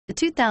The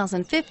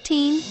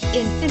 2015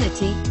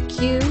 Infiniti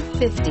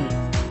Q50.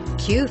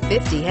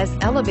 Q50 has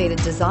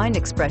elevated design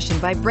expression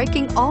by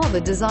breaking all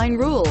the design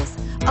rules.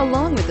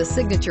 Along with the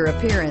signature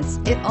appearance,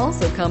 it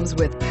also comes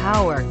with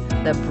power.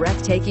 The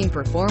breathtaking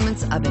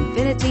performance of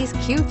Infiniti's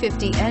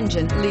Q50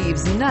 engine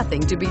leaves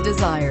nothing to be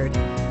desired.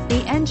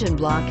 The engine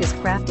block is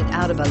crafted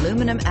out of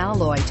aluminum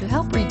alloy to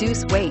help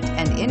reduce weight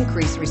and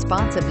increase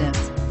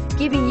responsiveness,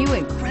 giving you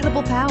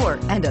incredible power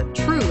and a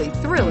truly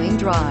thrilling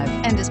drive,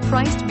 and is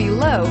priced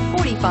below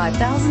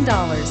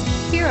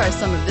 $45,000. Here are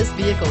some of this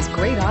vehicle's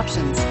great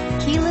options: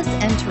 keyless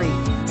entry,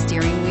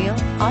 steering wheel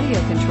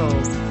audio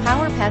controls,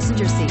 power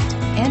passenger seat,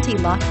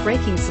 anti-lock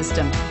braking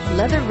system,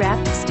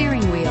 leather-wrapped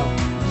steering wheel,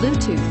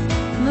 Bluetooth,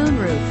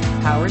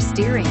 moonroof, power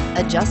steering,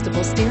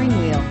 adjustable steering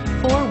wheel,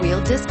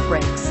 four-wheel disc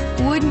brakes.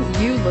 Wouldn't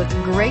you look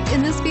great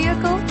in this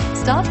vehicle?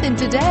 Stop in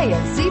today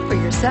and see for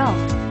yourself.